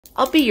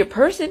I'll be your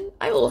person.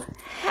 I will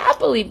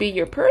happily be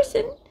your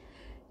person.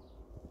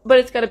 But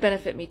it's got to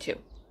benefit me too.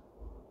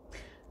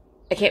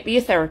 I can't be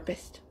a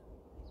therapist.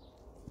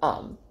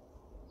 I'm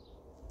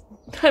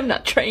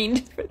not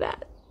trained for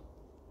that.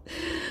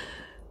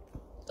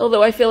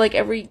 Although I feel like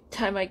every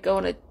time I go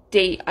on a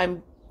date,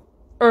 I'm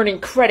earning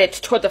credits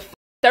toward the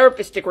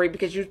therapist degree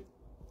because you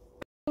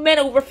men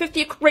over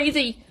 50 are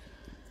crazy.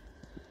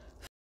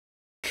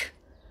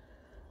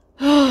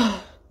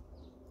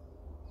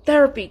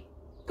 Therapy.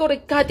 Go to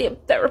goddamn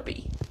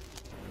therapy.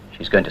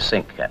 She's going to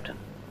sink, Captain.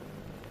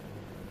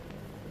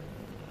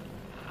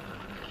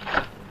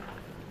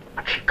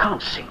 But she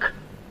can't sink.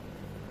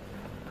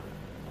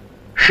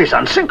 She's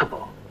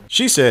unsinkable.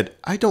 She said,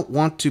 I don't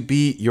want to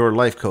be your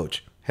life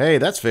coach. Hey,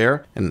 that's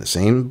fair. And in the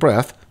same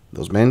breath,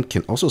 those men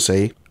can also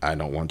say, I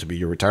don't want to be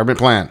your retirement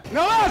plan.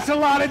 Now that's a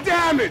lot of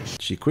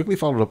damage! She quickly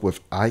followed up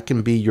with, I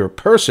can be your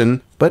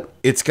person, but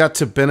it's got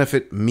to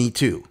benefit me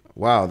too.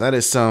 Wow, that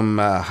is some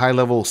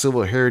high-level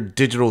silver-haired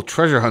digital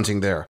treasure hunting there.